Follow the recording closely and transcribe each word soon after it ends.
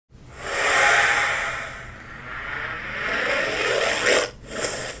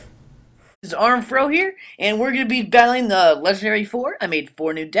ArmedFro here, and we're going to be battling the Legendary 4. I made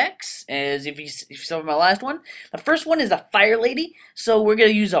 4 new decks, as if you saw my last one. The first one is a Fire Lady, so we're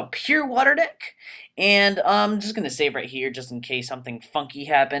going to use a Pure Water deck. And I'm just going to save right here, just in case something funky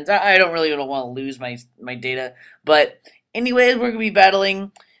happens. I don't really want to lose my data. But anyways, we're going to be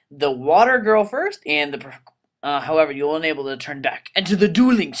battling the Water Girl first, and however, you'll enable to turn back into the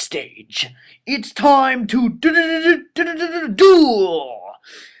dueling stage. It's time to duel!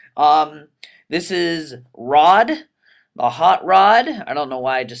 This is Rod, the Hot Rod. I don't know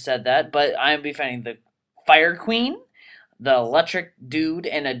why I just said that, but I'm be fighting the Fire Queen, the Electric Dude,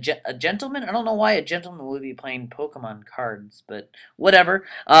 and a Gentleman. I don't know why a Gentleman would be playing Pokemon cards, but whatever.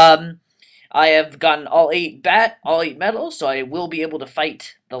 I have gotten all eight medals, so I will be able to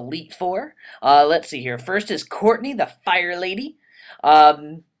fight the Elite Four. Let's see here. First is Courtney, the Fire Lady.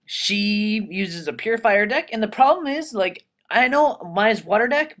 She uses a Pure Fire deck, and the problem is, like, I know mine's Water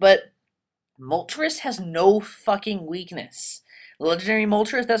deck, but Moltres has no fucking weakness. Legendary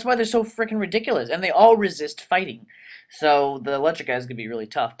Moltres, that's why they're so freaking ridiculous, and they all resist fighting. So the electric guys could be really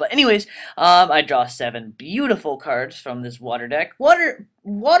tough. But anyways, I draw 7 beautiful cards from this water deck. Water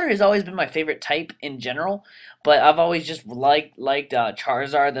has always been my favorite type in general, but I've always just liked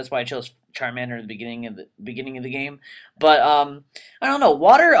Charizard. That's why I chose Charmander at the beginning of the game. But I don't know.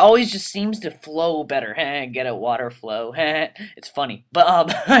 Water always just seems to flow better. Get it, water flow. It's funny. But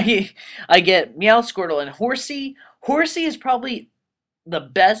I get Meow, Squirtle, and Horsey. Horsey is probably the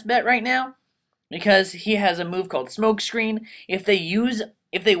best bet right now because he has a move called Smokescreen. If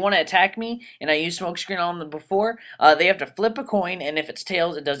they want to attack me and I use Smokescreen on them before, they have to flip a coin, and if it's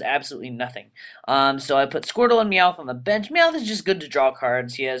tails, it does absolutely nothing. So I put Squirtle and Meowth on the bench. Meowth is just good to draw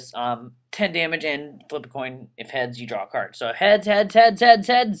cards. He has 10 damage and flip a coin. If heads, you draw a card. So heads, heads, heads, heads,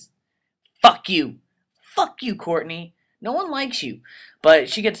 heads. Fuck you. Fuck you, Courtney. No one likes you. But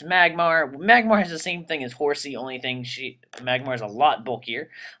she gets Magmar. Magmar has the same thing as Horsey, only thing Magmar is a lot bulkier.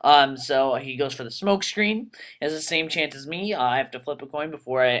 So he goes for the smoke screen. He has the same chance as me. I have to flip a coin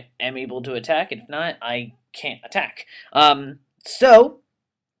before I am able to attack. If not, I can't attack. So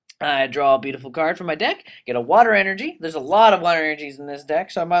I draw a beautiful card from my deck, get a water energy. There's a lot of water energies in this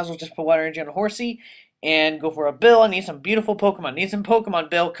deck, so I might as well just put water energy on a Horsey and go for a Bill. I need some beautiful Pokemon. Need some Pokemon,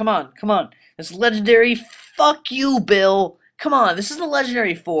 Bill. Come on, come on. This legendary. Fuck you, Bill. Come on, this is the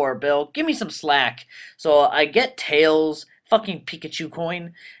legendary 4, Bill. Give me some slack. So I get Tails, fucking Pikachu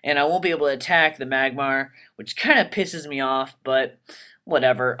coin, and I won't be able to attack the Magmar, which kind of pisses me off, but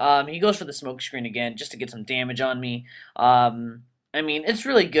whatever. He goes for the smoke screen again just to get some damage on me. I mean, it's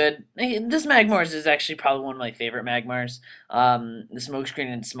really good. This Magmars is actually probably one of my favorite Magmars. The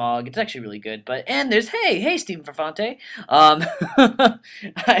Smokescreen and Smog, it's actually really good. And there's, hey, Stephen Ferfante.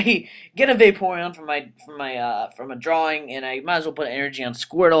 I get a Vaporeon from a drawing, and I might as well put energy on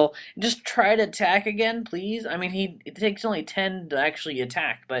Squirtle. Just try to attack again, please. I mean, it takes only 10 to actually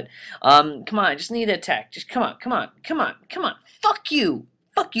attack, but come on, I just need to attack. Just come on, come on, come on, come on. Fuck you,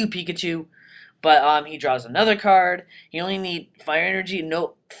 Pikachu. But he draws another card. He only need fire energy.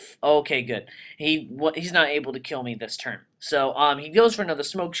 No, okay, good. He's not able to kill me this turn. So he goes for another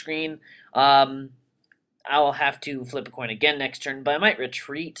smoke screen. I will have to flip a coin again next turn, but I might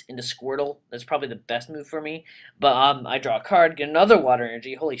retreat into Squirtle. That's probably the best move for me. But I draw a card, get another water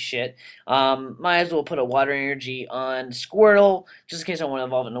energy. Holy shit. Might as well put a water energy on Squirtle, just in case I want to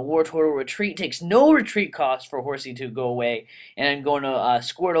evolve into Wartortle. Retreat takes no retreat cost for Horsey to go away. And I'm going to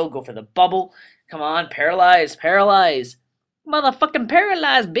Squirtle, go for the bubble. Come on, paralyze, paralyze. Motherfucking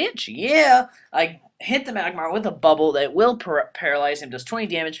paralyze, bitch. Yeah. I hit the Magmar with a bubble that will paralyze him. Does 20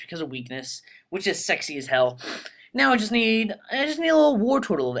 damage because of weakness, which is sexy as hell. Now I just need a little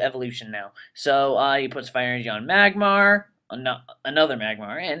Wartortle evolution now. So he puts fire energy on Magmar, another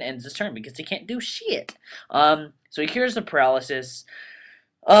Magmar, and ends his turn because he can't do shit. So he cures the paralysis.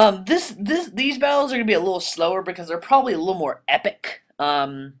 These battles are gonna be a little slower because they're probably a little more epic.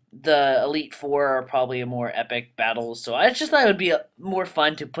 The Elite Four are probably a more epic battles, so I just thought it would be more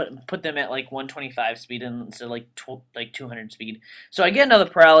fun to put them at like 125 speed instead of like 200 speed. So I get another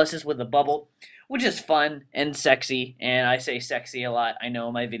paralysis with a bubble, which is fun and sexy, and I say sexy a lot. I know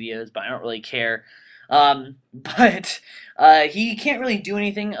in my videos, but I don't really care. But he can't really do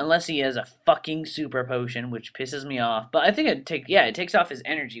anything unless he has a fucking super potion, which pisses me off. But I think it takes off his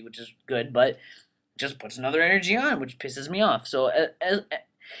energy, which is good, but just puts another energy on, which pisses me off. So if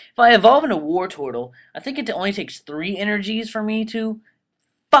I evolve into Wartortle, I think it only takes 3 energies for me to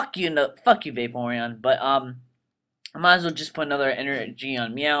fuck you, Vaporeon. But I might as well just put another energy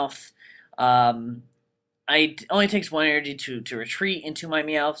on Meowth. it only takes 1 energy to retreat into my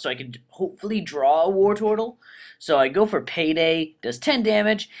Meowth, so I can hopefully draw a War Turtle. So I go for Payday, does 10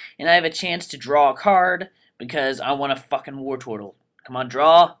 damage, and I have a chance to draw a card because I want a fucking War Turtle. Come on,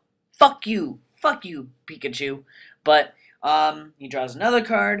 draw. Fuck you, Pikachu. But he draws another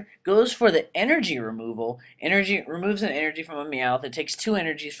card, goes for the energy removal. Energy removes an energy from a Meowth. It takes 2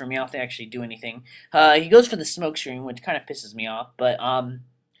 energies for Meowth to actually do anything. He goes for the smoke screen, which kind of pisses me off, but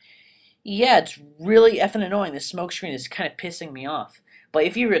yeah, it's really effing annoying. This smoke screen is kind of pissing me off. But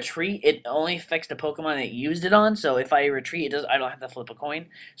if you retreat, it only affects the Pokemon that you used it on. So if I retreat, it does. I don't have to flip a coin.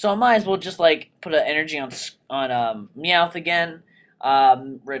 So I might as well just like put an energy on Meowth again.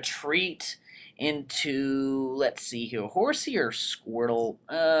 Retreat into, let's see here, Horsey or Squirtle.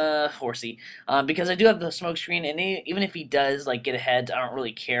 Horsey. Because I do have the smoke screen, and even if he does like get ahead, I don't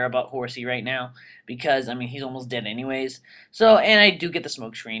really care about Horsey right now because I mean he's almost dead anyways. So, and I do get the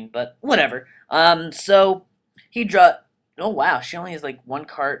smoke screen, but whatever. So he draw. Oh wow, she only has like 1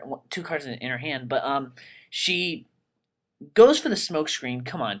 card, 2 cards in her hand, but she goes for the smoke screen.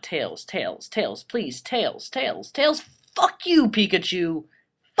 Come on, tails, tails, tails, please, tails, tails, tails. Fuck you, Pikachu.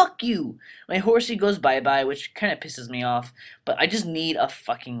 Fuck you. My Horsey goes bye-bye, which kind of pisses me off, but I just need a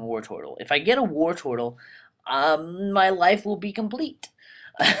fucking War Turtle. If I get a War Turtle, my life will be complete.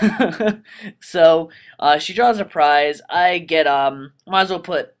 So she draws a prize. I get might as well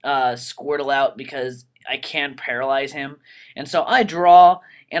put Squirtle out because I can paralyze him. And so I draw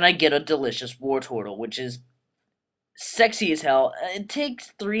and I get a delicious War Turtle, which is sexy as hell. It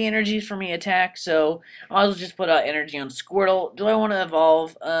takes 3 energies for me attack, so I might as well just put energy on Squirtle. Do I want to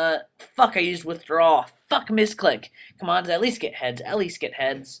evolve? Fuck, I used withdraw. Fuck misclick. Come on, at least get heads. At least get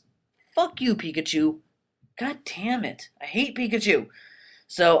heads. Fuck you, Pikachu. God damn it. I hate Pikachu.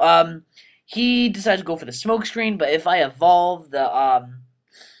 So, he decides to go for the smoke screen, but if I evolve,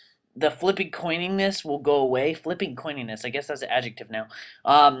 the flipping coiningness will go away. Flipping coiningness, I guess that's an adjective now.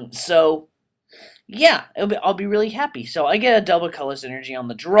 So, yeah, I'll be really happy. So I get a double colorless energy on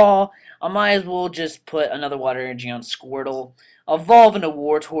the draw. I might as well just put another water energy on Squirtle. Evolve into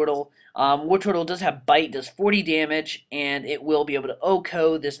War Turtle. War Turtle does have Bite, does 40 damage, and it will be able to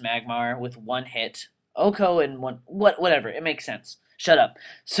OHKO this Magmar with 1 hit. OHKO and whatever. It makes sense. Shut up.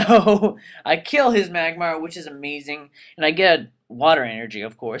 So I kill his Magmar, which is amazing, and I get a water energy,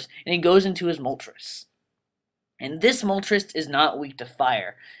 of course, and he goes into his Moltres. And this Moltres is not weak to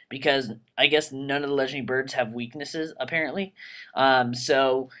fire because I guess none of the legendary birds have weaknesses apparently.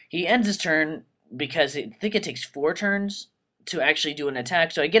 So he ends his turn because I think it takes 4 turns to actually do an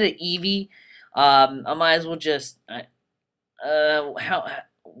attack. So I get an Eevee. I might as well just how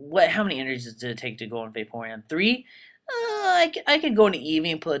many energies did it take to go on Vaporeon? 3. I could go into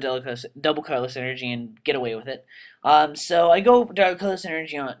Eevee and put a double colorless energy and get away with it. So I go double colorless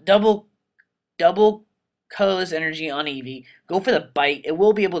energy on double colorless energy on Eevee. Go for the bite. It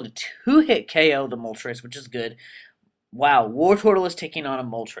will be able to 2-hit KO the Moltres, which is good. Wow, War Turtle is taking on a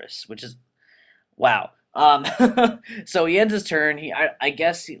Moltres, which is wow. So he ends his turn. I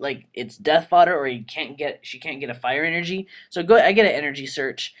guess like it's death fodder, or she can't get a fire energy. So I get an energy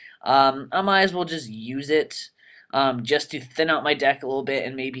search. I might as well just use it, just to thin out my deck a little bit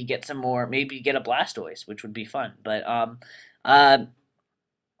and maybe get some more, maybe get a Blastoise, which would be fun. But uh,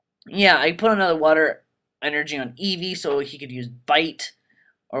 yeah, I put another water energy on Eevee so he could use Bite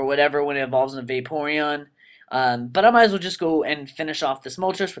or whatever when it evolves into Vaporeon. But I might as well just go and finish off this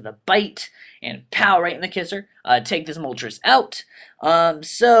Moltres with a Bite and pow right in the kisser. Take this Moltres out.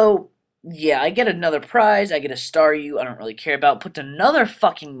 So yeah, I get another prize. I get a Staryu. I don't really care about. Put another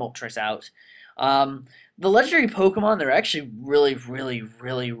fucking Moltres out. The legendary Pokemon, they're actually really, really,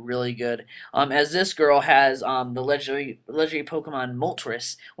 really, really good. As this girl has the legendary Pokemon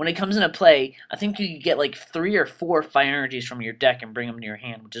Moltres. When it comes into play, I think you get like 3 or 4 fire energies from your deck and bring them to your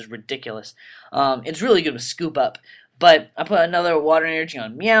hand, which is ridiculous. It's really good with Scoop Up. But I put another water energy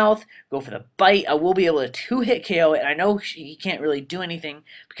on Meowth, go for the bite. I will be able to 2-hit KO it, and I know he can't really do anything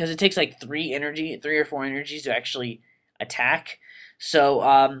because it takes like 3 or 4 energies to actually attack.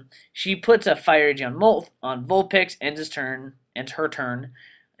 So she puts a fire energy on Vulpix, ends her turn.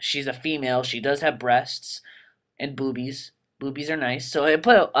 She's a female. She does have breasts and boobies. Boobies are nice. So I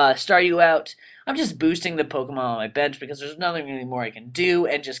put Staryu out. I'm just boosting the Pokemon on my bench because there's nothing really more I can do,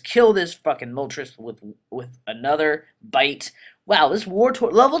 and just kill this fucking Moltres with another bite. Wow, this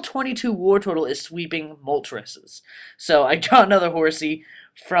level 22 War Turtle is sweeping Moltreses. So I draw another Horsey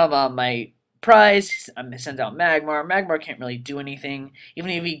from my prize. Sends out Magmar. Magmar can't really do anything. Even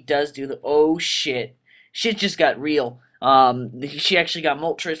if he does do oh shit. Shit just got real. She actually got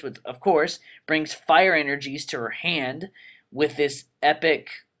Moltres, with, of course, brings fire energies to her hand with this epic,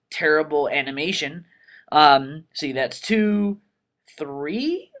 terrible animation. See, that's two,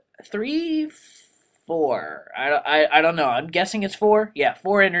 three, three, four. I don't know. I'm guessing it's four. Yeah,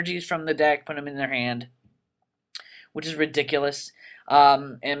 four energies from the deck. Put them in their hand, which is ridiculous.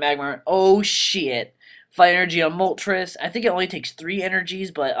 And Magmar. Oh shit. Fight energy on Moltres. I think it only takes three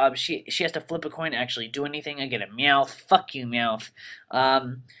energies, but she has to flip a coin to actually do anything. I get a Meowth. Fuck you, Meowth.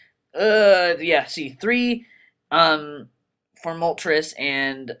 Um, yeah. See, three. For Moltres,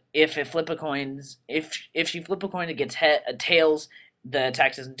 and if it flip a coins, if she flip a coin, it gets tails. The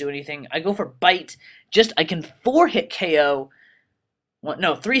attack doesn't do anything. I go for bite. Just I can four hit KO. Well,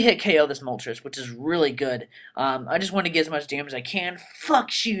 no, three hit KO this Moltres, which is really good. I just want to get as much damage as I can. Fuck,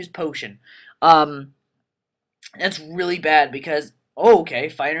 she used potion. Um, that's really bad because okay,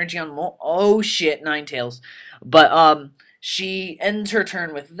 fire energy on oh shit, Ninetales. But she ends her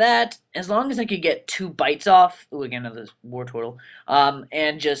turn with that. As long as I could get two bites off, ooh again another war turtle,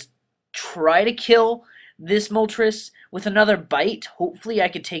 and just try to kill this Moltres with another bite. Hopefully I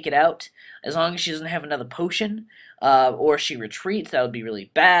could take it out. As long as she doesn't have another potion, or she retreats, that would be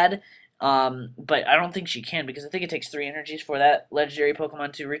really bad. But I don't think she can because I think it takes three energies for that legendary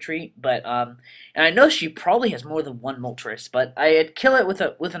Pokemon to retreat. But and I know she probably has more than one Moltres, but I'd kill it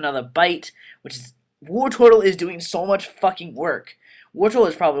with another bite, which is Wartortle is doing so much fucking work. Wartortle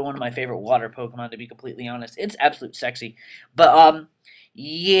is probably one of my favorite water Pokemon, to be completely honest. It's absolute sexy. But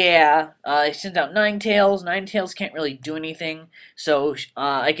yeah, it sends out Ninetales. Ninetales can't really do anything, so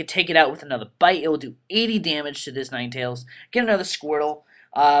I could take it out with another bite. It will do 80 damage to this Ninetales. Get another Squirtle.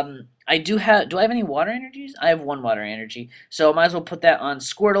 I do I have any water energies? I have one water energy, so I might as well put that on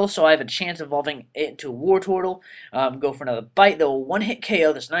Squirtle, so I have a chance of evolving it into a Wartortle. Go for another bite, though. One hit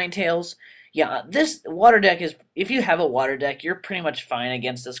KO this Ninetales. Yeah, this water deck is, if you have a water deck, you're pretty much fine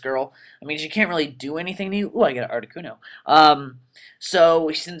against this girl. I mean, she can't really do anything to you. Ooh, I get an Articuno. So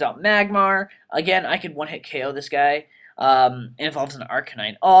he sends out Magmar. Again, I could one hit KO this guy. And evolves an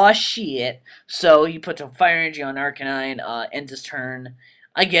Arcanine. Aw, shit. So he puts a fire energy on Arcanine, ends his turn.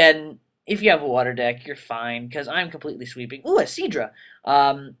 Again, if you have a water deck, you're fine, because I'm completely sweeping. Ooh, a Seadra.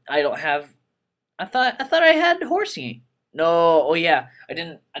 I don't have. I thought I had Horsey. No, oh yeah, I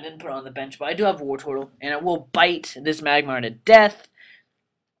didn't put it on the bench, but I do have Wartortle, and it will bite this Magmar to death.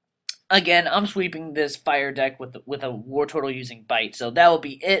 Again, I'm sweeping this fire deck with a Wartortle using bite, so that will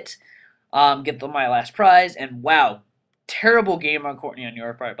be it. Get my last prize, and wow, terrible game on Courtney on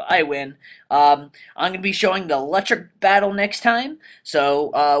your part, but I win. I'm gonna be showing the electric battle next time,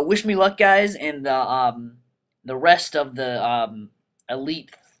 so wish me luck, guys, and the rest of the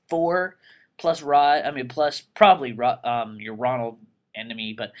Elite Four plus Rod. I mean, plus probably your Ronald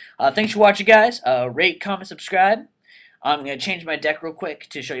enemy. But thanks for watching, guys. Rate, comment, subscribe. I'm gonna change my deck real quick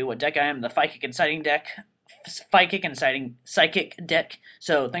to show you what deck I am. The Psychic Inciting deck. Psychic Inciting Psychic deck.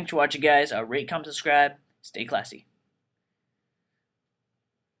 So thanks for watching, guys. Rate, comment, subscribe. Stay classy.